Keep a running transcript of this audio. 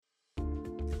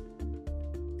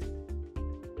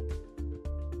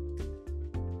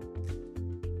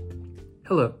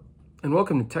Hello, and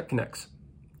welcome to Tech Connects,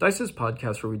 Dice's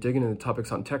podcast where we dig into the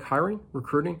topics on tech hiring,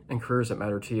 recruiting, and careers that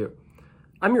matter to you.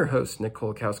 I'm your host, Nick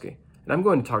Kolakowski, and I'm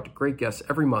going to talk to great guests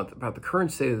every month about the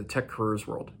current state of the tech careers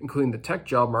world, including the tech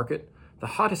job market, the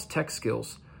hottest tech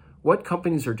skills, what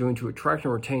companies are doing to attract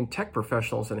and retain tech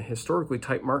professionals in a historically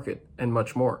tight market, and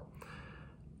much more.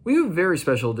 We have a very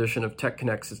special edition of Tech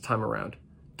Connects this time around.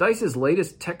 Dice's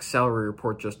latest tech salary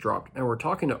report just dropped, and we're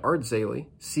talking to Zeile,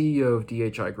 CEO of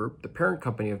DHI Group, the parent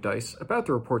company of Dice, about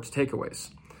the report's takeaways.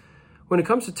 When it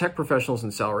comes to tech professionals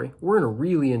and salary, we're in a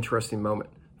really interesting moment.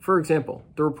 For example,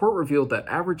 the report revealed that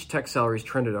average tech salaries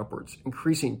trended upwards,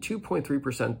 increasing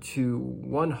 2.3% to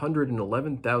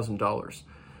 $111,000,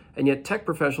 and yet tech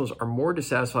professionals are more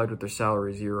dissatisfied with their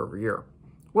salaries year over year.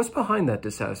 What's behind that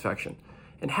dissatisfaction?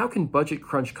 And how can budget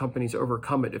crunch companies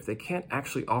overcome it if they can't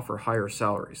actually offer higher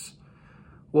salaries?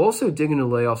 We'll also dig into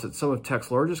layoffs at some of tech's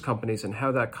largest companies and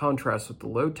how that contrasts with the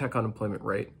low tech unemployment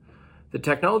rate, the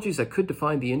technologies that could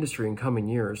define the industry in coming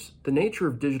years, the nature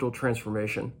of digital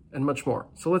transformation, and much more.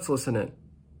 So let's listen in.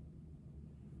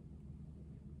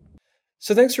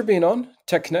 So thanks for being on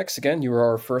Tech Connects. Again, you were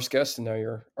our first guest and now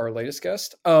you're our latest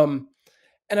guest. And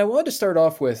I wanted to start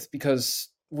off with, because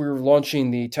we're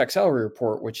launching the Tech Salary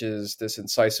Report, which is this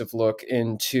incisive look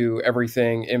into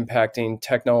everything impacting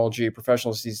technology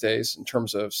professionals these days in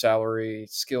terms of salary,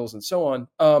 skills, and so on.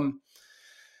 And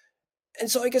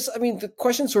so the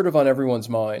question sort of on everyone's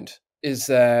mind is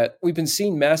that we've been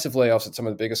seeing massive layoffs at some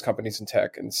of the biggest companies in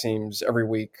tech, and it seems every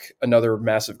week another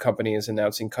massive company is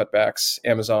announcing cutbacks.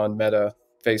 Amazon, Meta,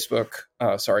 Facebook,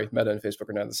 Meta and Facebook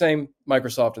are now the same,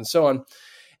 Microsoft, and so on.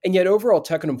 And yet overall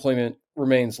tech unemployment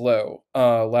remains low.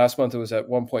 Last month it was at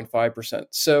 1.5%.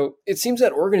 So it seems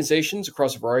that organizations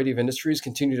across a variety of industries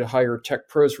continue to hire tech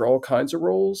pros for all kinds of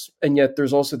roles. And yet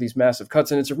there's also these massive cuts,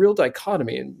 and it's a real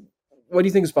dichotomy. And what do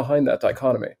you think is behind that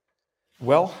dichotomy?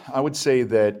 Well, I would say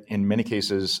that in many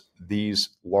cases, these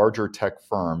larger tech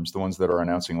firms, the ones that are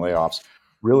announcing layoffs,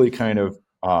 really kind of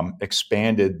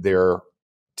expanded their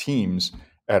teams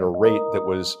at a rate that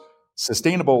was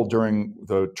sustainable during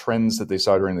the trends that they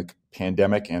saw during the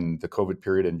pandemic and the COVID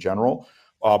period in general,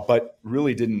 but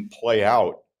really didn't play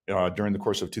out during the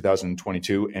course of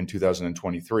 2022 and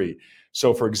 2023.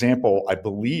 So, for example, I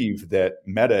believe that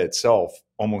Meta itself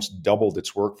almost doubled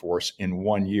its workforce in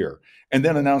 1 year and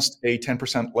then announced a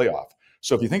 10% layoff.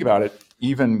 So if you think about it,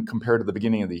 even compared to the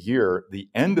beginning of the year, the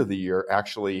end of the year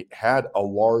actually had a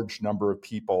large number of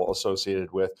people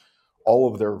associated with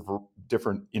all of their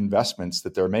different investments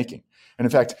that they're making. And in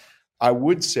fact, I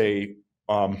would say,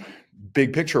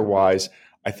 big picture wise,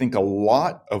 I think a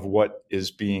lot of what is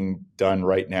being done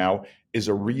right now is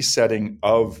a resetting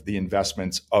of the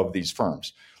investments of these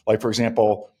firms. Like, for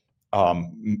example,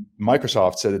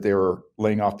 Microsoft said that they were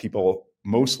laying off people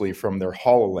mostly from their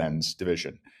HoloLens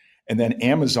division. And then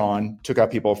Amazon took out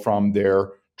people from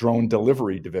their drone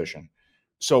delivery division.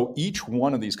 So each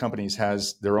one of these companies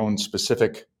has their own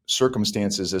specific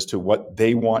circumstances as to what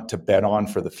they want to bet on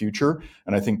for the future.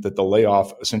 And I think that the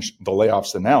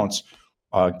layoffs announced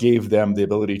gave them the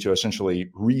ability to essentially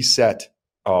reset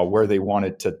where they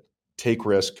wanted to take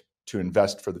risk to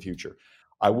invest for the future.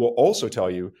 I will also tell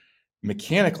you,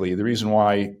 mechanically, the reason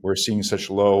why we're seeing such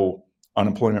low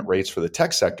unemployment rates for the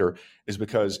tech sector is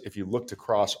because if you looked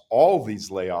across all of these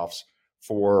layoffs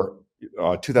for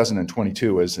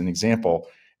 2022 as an example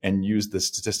and used the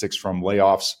statistics from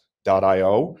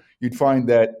layoffs.io, you'd find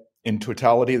that in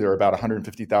totality, there are about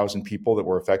 150,000 people that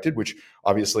were affected, which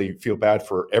obviously feel bad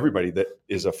for everybody that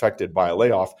is affected by a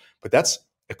layoff. But that's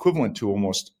equivalent to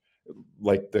almost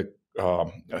like the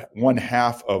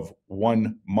 1/2 of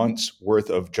 1 month's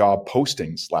worth of job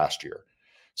postings last year.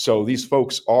 So these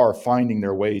folks are finding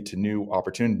their way to new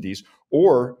opportunities,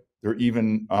 or they're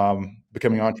even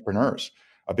becoming entrepreneurs.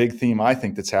 A big theme I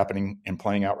think that's happening and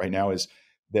playing out right now is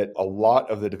that a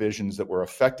lot of the divisions that were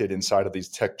affected inside of these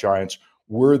tech giants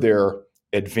were their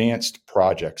advanced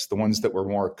projects, the ones that were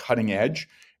more cutting edge.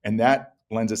 And that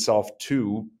lends itself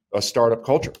to a startup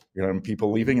culture,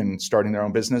 people leaving and starting their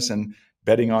own business and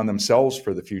betting on themselves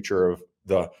for the future of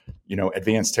the,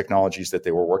 advanced technologies that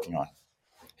they were working on.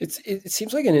 It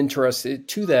seems like an interest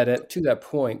to that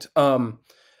point.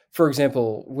 For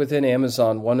example, within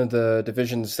Amazon, one of the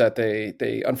divisions that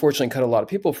they unfortunately cut a lot of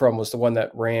people from was the one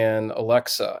that ran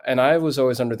Alexa. And I was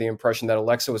always under the impression that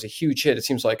Alexa was a huge hit. It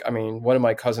seems like, one of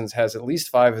my cousins has at least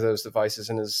 5 of those devices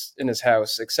in his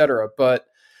house, et cetera. But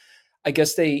I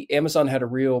guess Amazon had a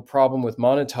real problem with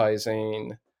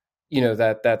monetizing,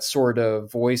 that sort of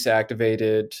voice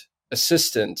activated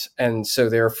assistant. And so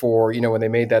therefore, when they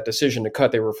made that decision to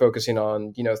cut, they were focusing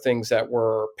on, things that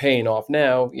were paying off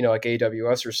now, like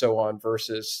AWS or so on,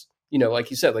 versus like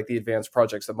you said, like the advanced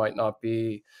projects that might not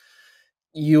be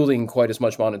yielding quite as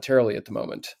much monetarily at the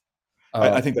moment.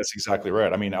 I think that's exactly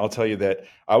right. I mean, I'll tell you that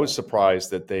I was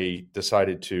surprised that they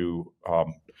decided to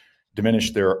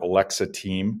diminish their Alexa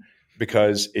team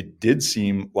because it did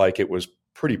seem like it was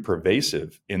pretty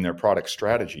pervasive in their product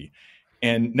strategy.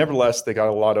 And nevertheless, they got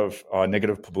a lot of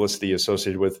negative publicity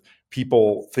associated with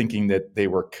people thinking that they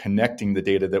were connecting the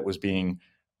data that was being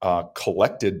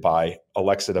collected by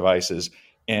Alexa devices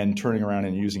and turning around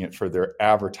and using it for their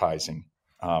advertising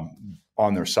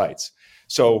on their sites.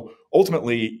 So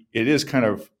ultimately, it is kind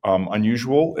of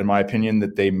unusual, in my opinion,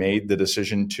 that they made the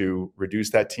decision to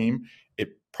reduce that team.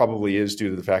 It probably is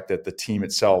due to the fact that the team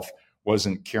itself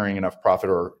wasn't carrying enough profit,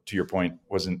 or to your point,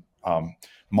 wasn't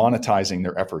monetizing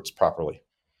their efforts properly.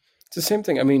 It's the same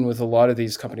thing. I mean, with a lot of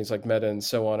these companies like Meta and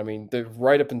so on. I mean,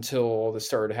 right up until all this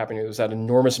started happening, there was that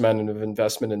enormous amount of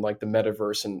investment in like the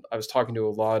metaverse. And I was talking to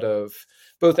a lot of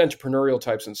both entrepreneurial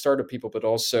types and startup people, but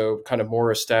also kind of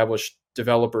more established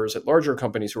developers at larger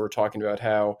companies who were talking about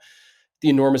how the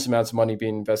enormous amounts of money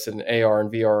being invested in AR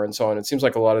and VR and so on. It seems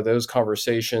like a lot of those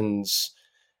conversations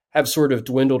have sort of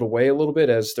dwindled away a little bit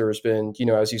as there's been,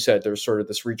 as you said, there's sort of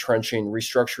this retrenching,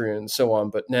 restructuring, and so on.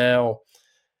 But now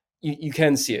you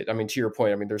can see it. I mean, to your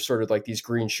point, I mean, there's sort of like these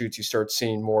green shoots. You start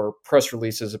seeing more press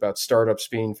releases about startups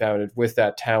being founded with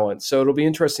that talent. So it'll be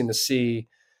interesting to see,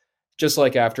 just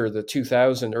like after the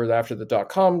 2000 or after the dot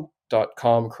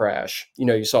com crash,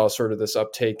 you saw sort of this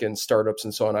uptake in startups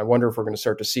and so on. I wonder if we're going to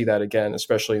start to see that again,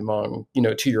 especially among,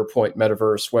 to your point,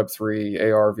 metaverse,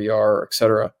 Web3, AR, VR, et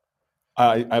cetera.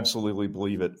 I absolutely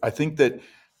believe it. I think that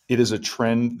it is a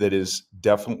trend that is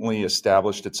definitely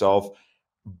established itself,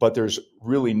 but there's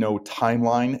really no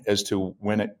timeline as to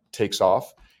when it takes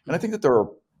off. And I think that there are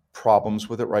problems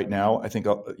with it right now. I think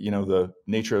the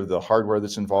nature of the hardware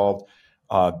that's involved,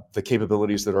 the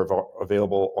capabilities that are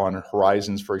available on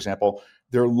Horizons, for example,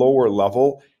 they're lower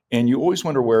level, and you always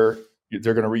wonder where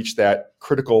they're going to reach that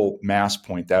critical mass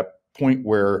point, that point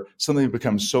where something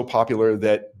becomes so popular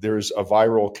that there's a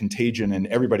viral contagion and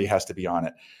everybody has to be on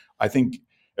it. I think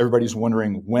everybody's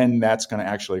wondering when that's going to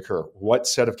actually occur. What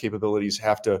set of capabilities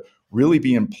have to really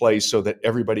be in place so that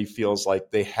everybody feels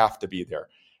like they have to be there?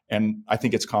 And I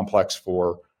think it's complex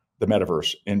for the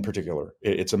metaverse in particular.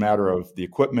 It's a matter of the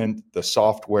equipment, the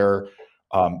software,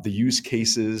 the use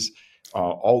cases,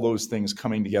 all those things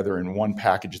coming together in one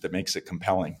package that makes it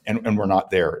compelling. And we're not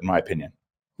there, in my opinion.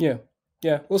 Yeah.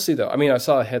 Yeah, we'll see though. I mean, I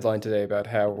saw a headline today about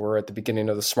how we're at the beginning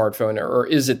of the smartphone era, or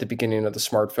is it the beginning of the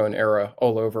smartphone era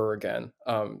all over again?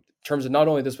 In terms of not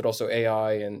only this, but also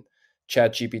AI and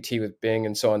Chat GPT with Bing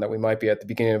and so on, that we might be at the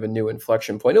beginning of a new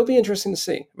inflection point. It'll be interesting to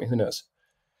see. I mean, who knows?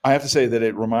 I have to say that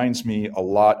it reminds me a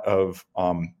lot of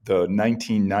the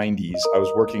 1990s. I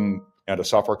was working at a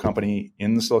software company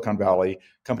in the Silicon Valley.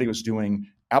 The company was doing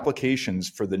applications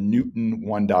for the Newton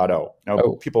 1.0. Now,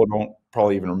 people don't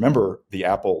probably even remember the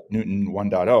Apple Newton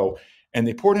 1.0, and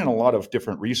they poured in a lot of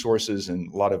different resources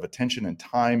and a lot of attention and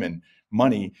time and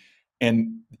money,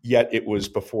 and yet it was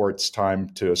before its time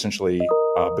to essentially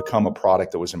become a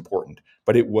product that was important.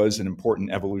 But it was an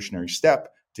important evolutionary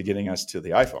step to getting us to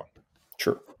the iPhone.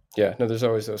 True. Yeah. No, there's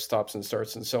always those stops and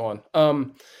starts and so on.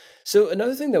 So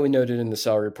another thing that we noted in the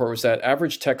salary report was that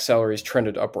average tech salaries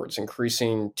trended upwards,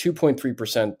 increasing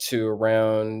 2.3% to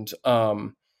around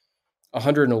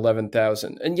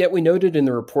 111,000. And yet we noted in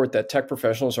the report that tech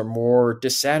professionals are more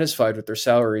dissatisfied with their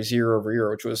salaries year over year,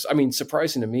 which was, I mean,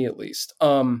 surprising to me at least.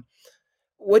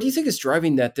 What do you think is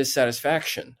driving that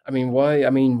dissatisfaction? I mean,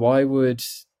 why would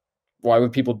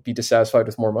people be dissatisfied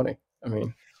with more money? I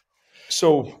mean,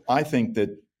 so I think that,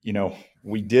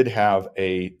 we did have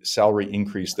a salary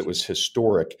increase that was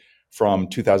historic from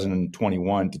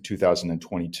 2021 to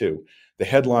 2022. The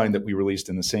headline that we released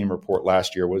in the same report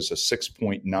last year was a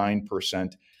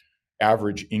 6.9%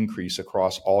 average increase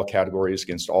across all categories,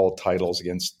 against all titles,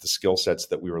 against the skill sets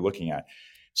that we were looking at.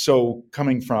 So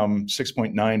coming from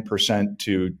 6.9%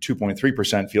 to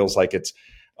 2.3% feels like it's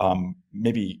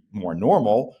maybe more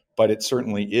normal, but it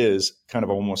certainly is kind of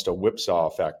almost a whipsaw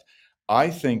effect. I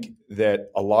think that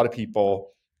a lot of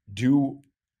people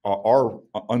are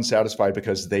unsatisfied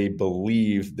because they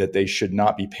believe that they should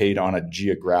not be paid on a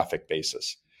geographic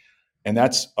basis. And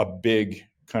that's a big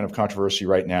kind of controversy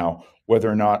right now,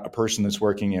 whether or not a person that's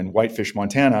working in Whitefish,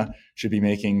 Montana should be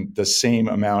making the same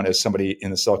amount as somebody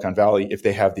in the Silicon Valley if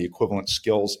they have the equivalent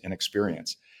skills and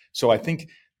experience. So I think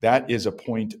that is a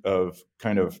point of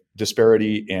kind of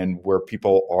disparity and where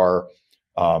people are,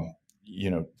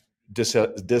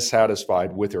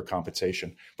 dissatisfied with their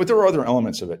compensation. But there are other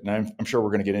elements of it. And I'm sure we're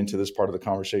going to get into this part of the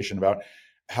conversation about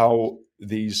how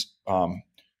these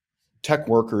tech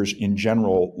workers in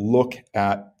general look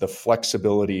at the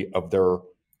flexibility of their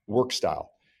work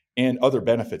style and other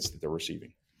benefits that they're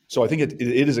receiving. So I think it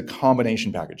is a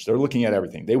combination package. They're looking at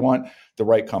everything. They want the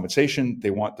right compensation,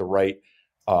 they want the right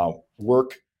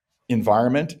work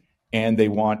environment, and they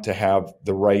want to have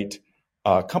the right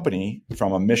company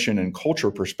from a mission and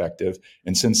culture perspective.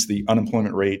 And since the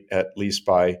unemployment rate, at least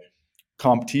by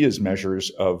CompTIA's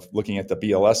measures of looking at the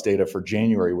BLS data for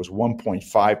January, was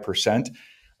 1.5%,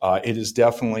 it is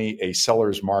definitely a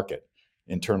seller's market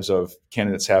in terms of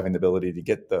candidates having the ability to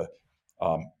get the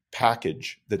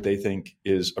package that they think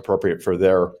is appropriate for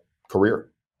their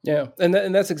career. Yeah, and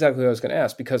that's exactly what I was going to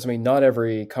ask, because I mean, not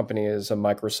every company is a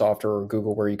Microsoft or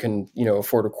Google where you can,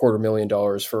 afford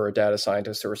 $250,000 for a data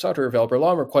scientist or a software developer. A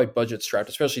lot of them are quite budget strapped,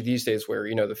 especially these days where,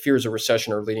 the fears of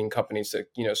recession are leading companies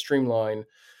to, streamline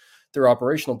their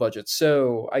operational budgets.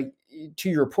 So to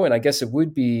your point, I guess it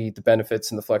would be the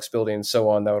benefits and the flexibility and so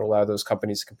on that would allow those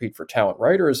companies to compete for talent,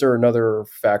 right? Or is there another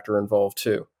factor involved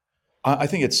too? I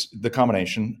think it's the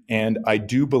combination. And I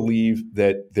do believe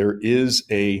that there is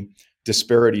a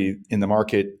disparity in the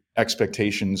market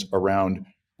expectations around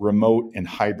remote and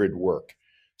hybrid work.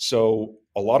 So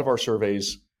a lot of our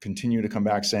surveys continue to come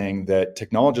back saying that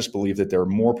technologists believe that they're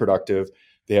more productive,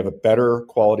 they have a better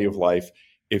quality of life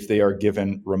if they are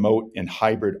given remote and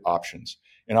hybrid options.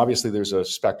 And obviously there's a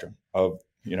spectrum of,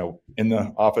 in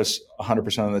the office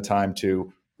 100% of the time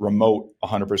to remote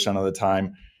 100% of the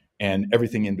time and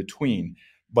everything in between.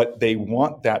 But they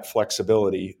want that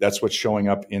flexibility. That's what's showing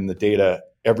up in the data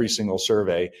every single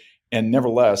survey. And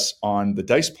nevertheless, on the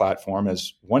DICE platform,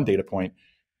 as one data point,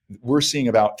 we're seeing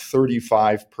about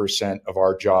 35% of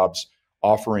our jobs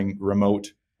offering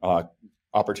remote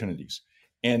opportunities.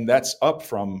 And that's up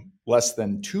from less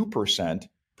than 2%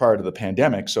 prior to the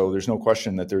pandemic. So there's no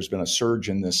question that there's been a surge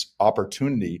in this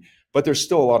opportunity, but there's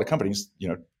still a lot of companies,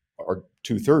 are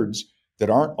 2/3 that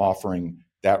aren't offering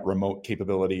that remote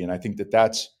capability. And I think that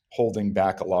that's holding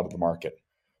back a lot of the market.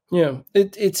 Yeah,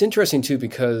 it's interesting too,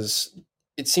 because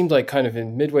it seemed like kind of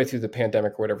in midway through the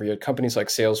pandemic or whatever, you had companies like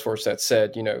Salesforce that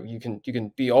said, you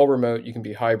can be all remote, you can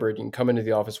be hybrid, you can come into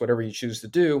the office, whatever you choose to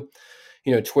do.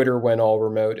 Twitter went all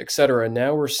remote, et cetera. And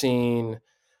now we're seeing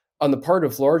on the part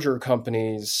of larger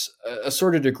companies a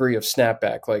sort of degree of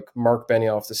snapback. Like Mark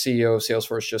Benioff, the CEO of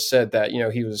Salesforce, just said that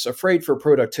he was afraid for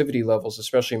productivity levels,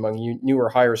 especially among newer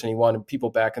hires, and he wanted people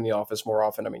back in the office more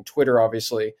often. I mean, Twitter,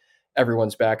 obviously,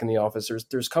 everyone's back in the office.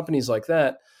 There's companies like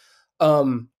that.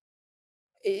 And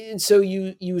so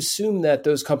you assume that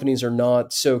those companies are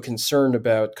not so concerned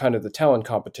about kind of the talent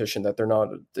competition, that they're not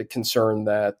concerned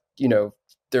that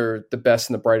they're the best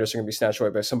and the brightest are going to be snatched away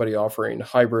by somebody offering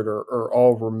hybrid or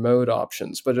all remote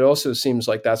options. But it also seems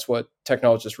like that's what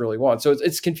technologists really want. So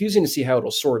it's confusing to see how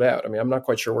it'll sort out. I mean, I'm not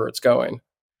quite sure where it's going.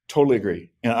 Totally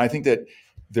agree. And I think that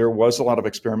there was a lot of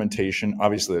experimentation.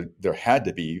 Obviously, there had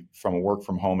to be from a work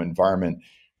from home environment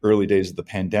early days of the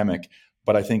pandemic.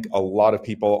 But I think a lot of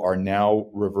people are now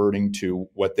reverting to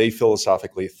what they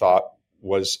philosophically thought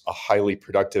was a highly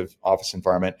productive office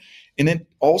environment. And it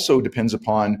also depends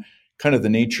upon kind of the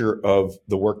nature of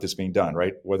the work that's being done,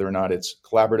 right? Whether or not it's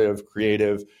collaborative,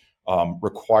 creative,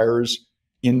 requires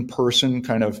in-person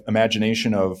kind of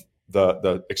imagination of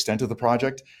the extent of the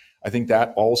project. I think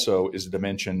that also is a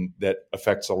dimension that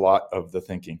affects a lot of the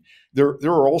thinking. There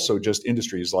are also just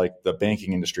industries like the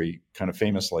banking industry, kind of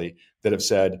famously, that have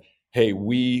said, hey,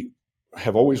 we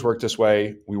have always worked this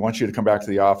way. We want you to come back to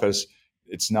the office.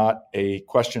 It's not a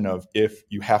question of if,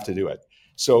 you have to do it.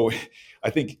 So I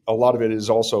think a lot of it is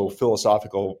also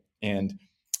philosophical and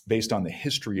based on the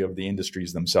history of the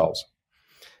industries themselves.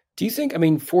 Do you think, I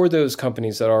mean, for those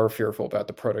companies that are fearful about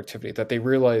the productivity, that they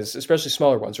realize, especially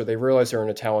smaller ones, where they realize they're in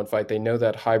a talent fight, they know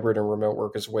that hybrid and remote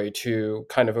work is a way to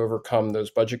kind of overcome those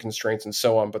budget constraints and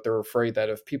so on, but they're afraid that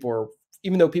if people are,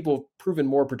 even though people have proven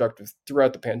more productive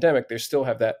throughout the pandemic, they still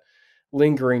have that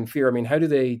lingering fear. I mean, how do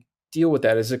they deal with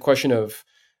that? Is it a question of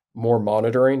more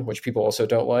monitoring, which people also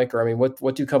don't like? Or, I mean,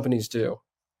 what do companies do?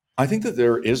 I think that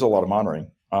there is a lot of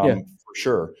monitoring, Yeah. for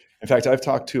sure. In fact, I've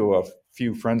talked to a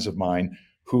few friends of mine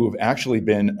who have actually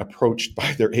been approached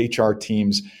by their HR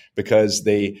teams because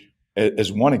they, as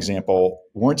one example,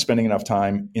 weren't spending enough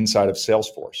time inside of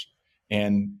Salesforce.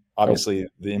 And obviously,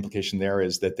 the implication there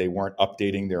is that they weren't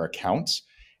updating their accounts,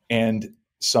 and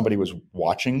somebody was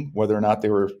watching whether or not they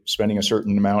were spending a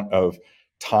certain amount of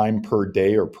time per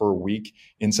day or per week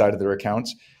inside of their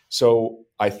accounts. So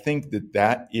I think that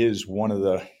that is one of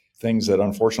the things that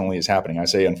unfortunately is happening. I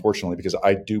say unfortunately because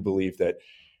I do believe that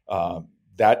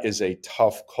that is a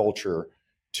tough culture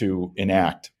to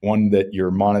enact, one that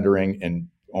you're monitoring and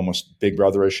almost big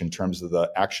brotherish in terms of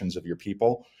the actions of your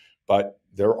people. but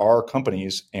there are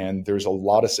companies, and there's a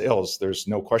lot of sales, there's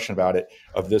no question about it,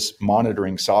 of this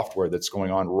monitoring software that's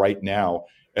going on right now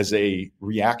as a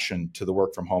reaction to the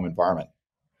work from home environment.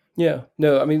 Yeah,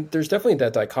 no, I mean, there's definitely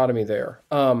that dichotomy there.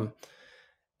 And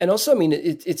also, I mean,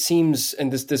 it seems,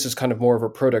 and this is kind of more of a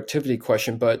productivity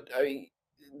question, but I mean,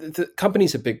 the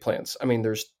companies have big plans. I mean,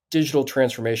 there's digital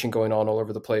transformation going on all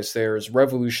over the place. There's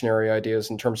revolutionary ideas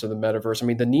in terms of the metaverse. I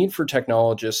mean, the need for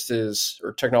technology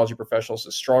professionals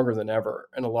is stronger than ever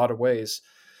in a lot of ways.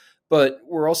 But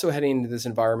we're also heading into this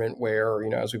environment where,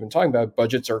 as we've been talking about,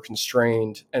 budgets are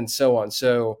constrained and so on.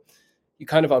 So you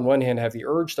kind of on one hand have the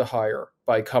urge to hire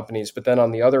by companies, but then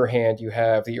on the other hand, you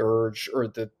have the urge or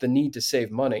the need to save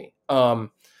money.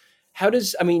 How do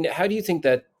you think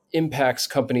that impacts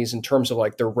companies in terms of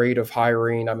like the rate of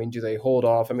hiring? I mean, do they hold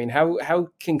off? I mean, how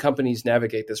can companies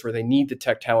navigate this where they need the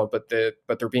tech talent, but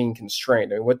they're being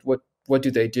constrained? I mean, what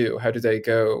do they do? How do they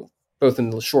go both in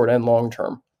the short and long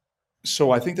term?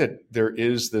 So I think that there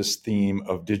is this theme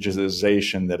of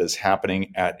digitization that is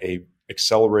happening at a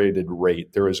accelerated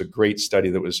rate. There is a great study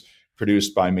that was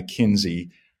produced by McKinsey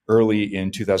early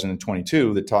in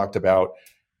 2022 that talked about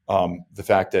the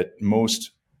fact that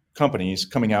most companies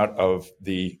coming out of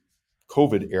the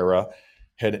COVID era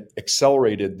had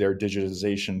accelerated their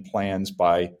digitization plans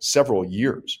by several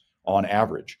years on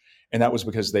average. And that was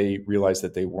because they realized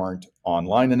that they weren't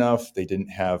online enough. They didn't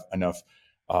have enough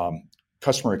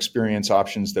customer experience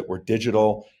options that were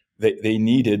digital. They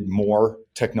needed more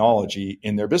technology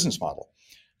in their business model.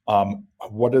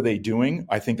 What are they doing?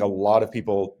 I think a lot of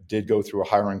people did go through a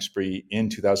hiring spree in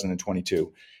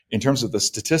 2022. In terms of the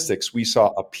statistics, we saw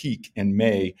a peak in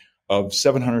May of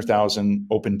 700,000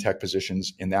 open tech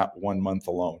positions in that 1 month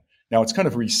alone. Now it's kind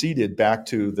of receded back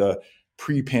to the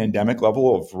pre-pandemic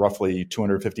level of roughly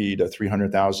 250 to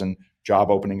 300,000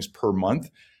 job openings per month.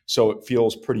 So it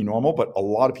feels pretty normal, but a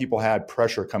lot of people had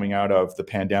pressure coming out of the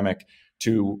pandemic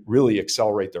to really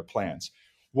accelerate their plans.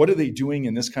 What are they doing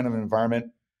in this kind of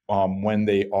environment when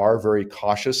they are very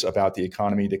cautious about the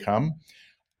economy to come?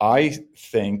 I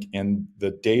think, and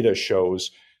the data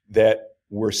shows, that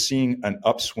we're seeing an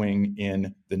upswing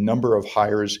in the number of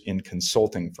hires in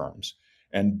consulting firms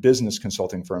and business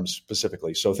consulting firms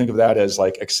specifically. So think of that as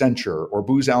like Accenture or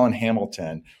Booz Allen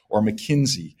Hamilton or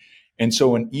McKinsey. And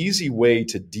so an easy way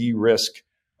to de-risk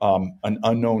an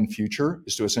unknown future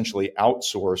is to essentially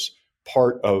outsource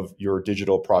part of your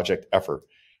digital project effort.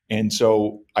 And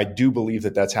so I do believe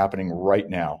that that's happening right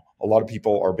now. A lot of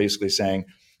people are basically saying,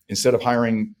 instead of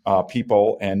hiring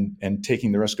people and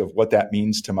taking the risk of what that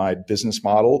means to my business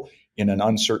model in an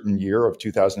uncertain year of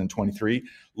 2023,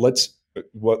 let's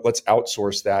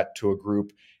outsource that to a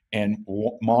group and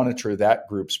monitor that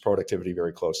group's productivity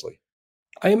very closely.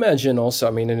 I imagine also,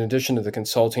 I mean, in addition to the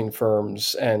consulting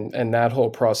firms and that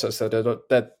whole process,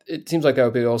 that it seems like that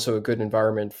would be also a good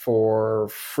environment for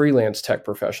freelance tech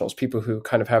professionals, people who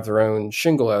kind of have their own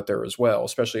shingle out there as well,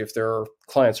 especially if their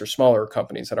clients are smaller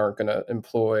companies that aren't going to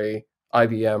employ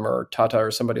IBM or Tata or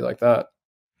somebody like that.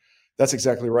 That's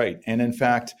exactly right. And in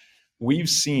fact, we've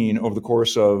seen over the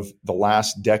course of the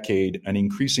last decade an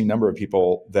increasing number of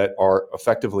people that are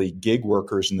effectively gig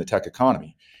workers in the tech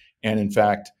economy. And in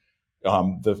fact,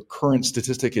 the current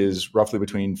statistic is roughly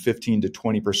between 15 to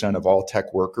 20% of all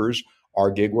tech workers are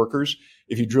gig workers.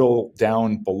 If you drill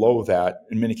down below that,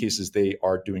 in many cases, they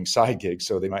are doing side gigs.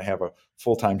 So they might have a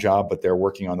full-time job, but they're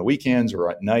working on the weekends or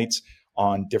at nights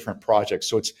on different projects.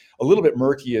 So it's a little bit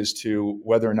murky as to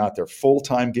whether or not they're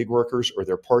full-time gig workers or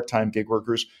they're part-time gig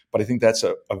workers. But I think that's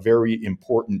a very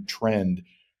important trend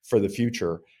for the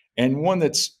future, and one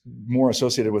that's more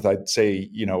associated with, I'd say,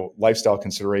 lifestyle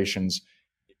considerations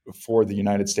for the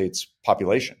United States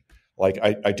population. Like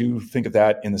I do think of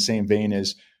that in the same vein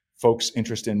as folks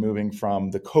interested in moving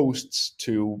from the coasts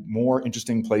to more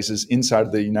interesting places inside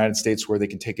of the United States where they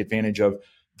can take advantage of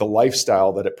the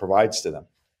lifestyle that it provides to them.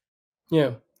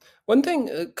 Yeah. One thing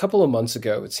a couple of months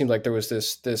ago, it seemed like there was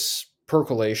this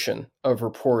percolation of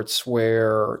reports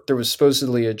where there was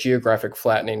supposedly a geographic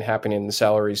flattening happening in the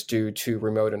salaries due to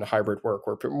remote and hybrid work,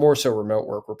 or more so remote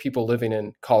work, where people living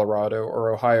in Colorado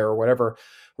or Ohio or whatever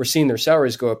were seeing their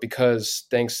salaries go up because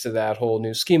thanks to that whole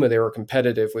new schema, they were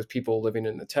competitive with people living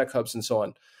in the tech hubs and so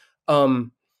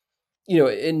on.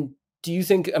 And do you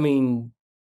think,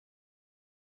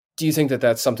 do you think that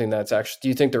that's something that's actually, do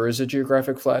you think there is a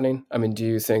geographic flattening? I mean, do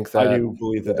you think that? I do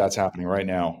believe that that's happening right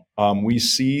now. We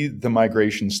see the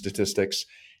migration statistics,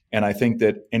 and I think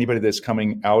that anybody that's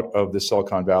coming out of the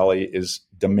Silicon Valley is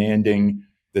demanding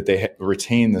that they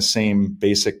retain the same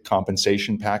basic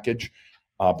compensation package,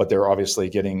 but they're obviously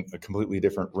getting a completely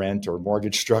different rent or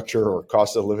mortgage structure or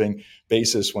cost of living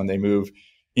basis when they move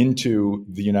into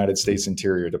the United States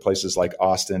interior to places like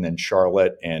Austin and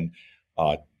Charlotte and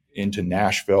into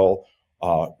Nashville,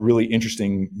 really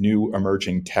interesting new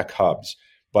emerging tech hubs.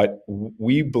 But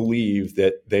we believe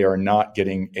that they are not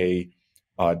getting a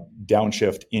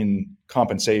downshift in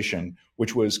compensation,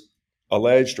 which was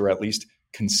alleged or at least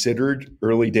considered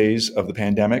early days of the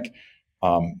pandemic.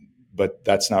 But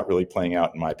that's not really playing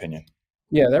out, in my opinion.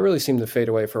 Yeah, that really seemed to fade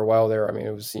away for a while there. I mean,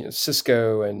 it was,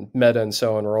 Cisco and Meta and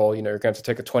so on were all, you're going to have to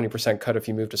take a 20% cut if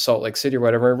you move to Salt Lake City or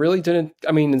whatever. It really didn't.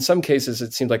 I mean, in some cases,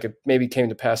 it seemed like it maybe came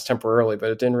to pass temporarily,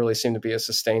 but it didn't really seem to be a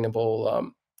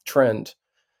sustainable trend.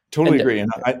 Totally agree.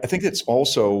 And I think it's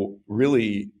also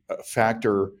really a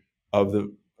factor of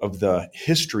the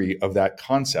history of that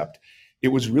concept. It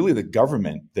was really the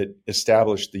government that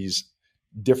established these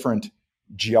different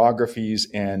geographies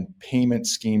and payment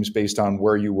schemes based on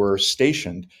where you were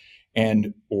stationed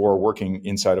and or working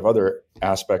inside of other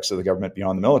aspects of the government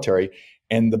beyond the military.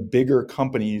 And the bigger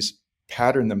companies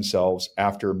patterned themselves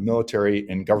after military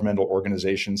and governmental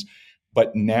organizations.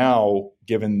 But now,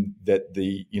 given that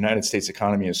the United States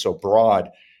economy is so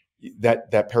broad,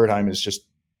 that paradigm is just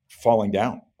falling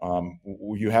down.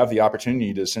 You have the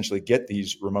opportunity to essentially get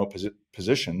these remote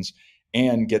positions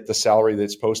and get the salary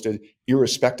that's posted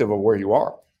irrespective of where you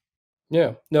are.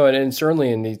 Yeah, no, and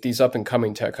certainly in these up and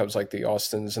coming tech hubs like the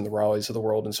Austins and the Raleighs of the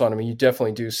world and so on, I mean, you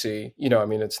definitely do see, I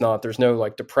mean, there's no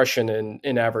like depression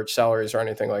in average salaries or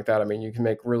anything like that. I mean, you can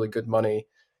make really good money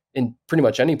in pretty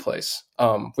much any place,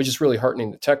 which is really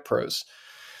heartening to tech pros.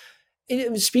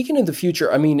 Speaking of the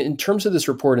future, I mean, in terms of this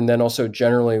report and then also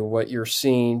generally what you're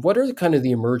seeing, what are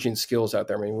the emerging skills out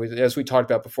there? I mean, as we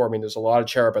talked about before, I mean, there's a lot of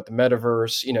chatter about the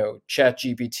metaverse, chat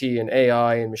GPT and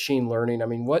AI and machine learning. I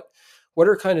mean, what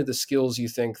are kind of the skills you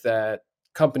think that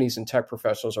companies and tech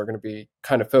professionals are going to be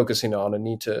kind of focusing on and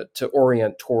need to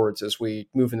orient towards as we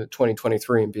move into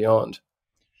 2023 and beyond?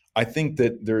 I think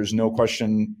that there's no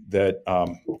question that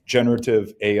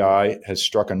generative AI has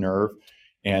struck a nerve,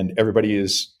 and everybody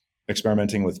is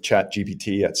experimenting with chat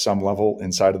GPT at some level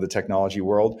inside of the technology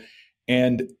world.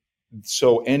 And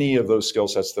so any of those skill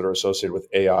sets that are associated with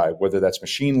AI, whether that's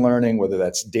machine learning, whether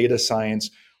that's data science,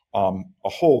 a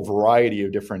whole variety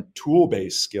of different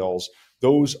tool-based skills,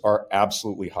 those are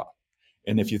absolutely hot.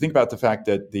 And if you think about the fact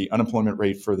that the unemployment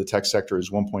rate for the tech sector is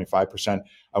 1.5%,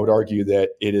 I would argue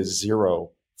that it is zero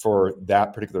for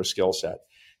that particular skill set.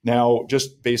 Now,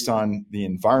 just based on the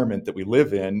environment that we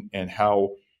live in and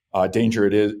how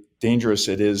dangerous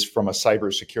it is from a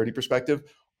cybersecurity perspective,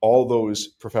 all those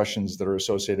professions that are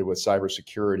associated with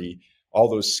cybersecurity, all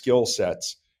those skill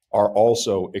sets are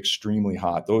also extremely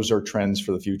hot. Those are trends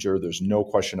for the future. There's no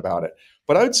question about it.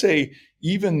 But I would say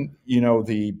even,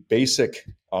 the basic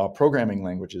programming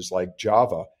languages like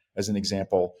Java, as an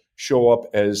example, show up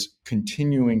as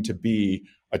continuing to be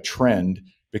a trend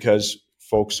because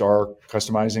folks are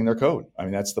customizing their code. I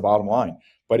mean, that's the bottom line.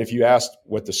 But if you asked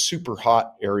what the super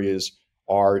hot areas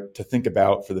are to think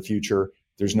about for the future,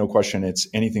 there's no question it's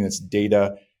anything that's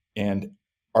data and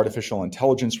artificial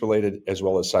intelligence related, as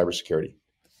well as cybersecurity.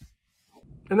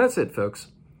 And that's it, folks.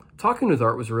 Talking with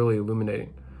Art was really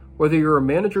illuminating. Whether you're a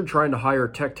manager trying to hire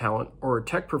tech talent or a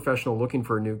tech professional looking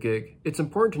for a new gig, it's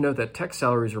important to note that tech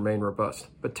salaries remain robust,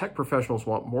 but tech professionals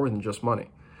want more than just money.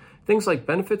 Things like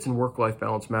benefits and work-life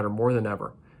balance matter more than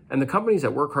ever, and the companies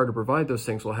that work hard to provide those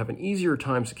things will have an easier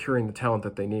time securing the talent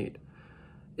that they need.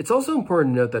 It's also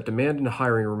important to note that demand and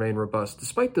hiring remain robust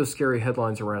despite those scary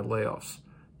headlines around layoffs.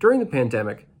 During the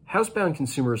pandemic, housebound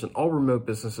consumers and all remote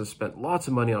businesses spent lots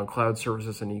of money on cloud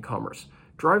services and e-commerce,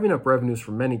 driving up revenues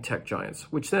for many tech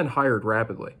giants, which then hired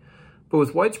rapidly. But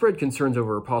with widespread concerns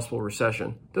over a possible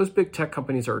recession, those big tech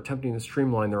companies are attempting to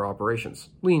streamline their operations,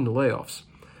 leading to layoffs.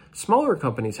 Smaller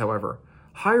companies, however,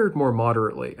 hired more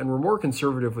moderately and were more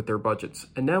conservative with their budgets,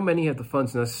 and now many have the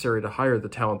funds necessary to hire the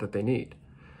talent that they need.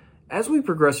 As we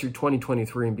progress through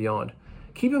 2023 and beyond,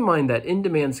 keep in mind that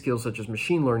in-demand skills such as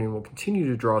machine learning will continue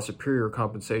to draw superior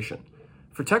compensation.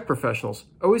 For tech professionals,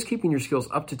 always keeping your skills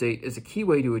up to date is a key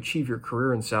way to achieve your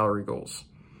career and salary goals.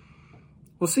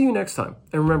 We'll see you next time,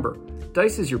 and remember,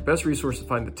 DICE is your best resource to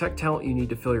find the tech talent you need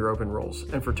to fill your open roles,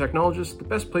 and for technologists, the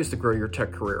best place to grow your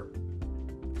tech career.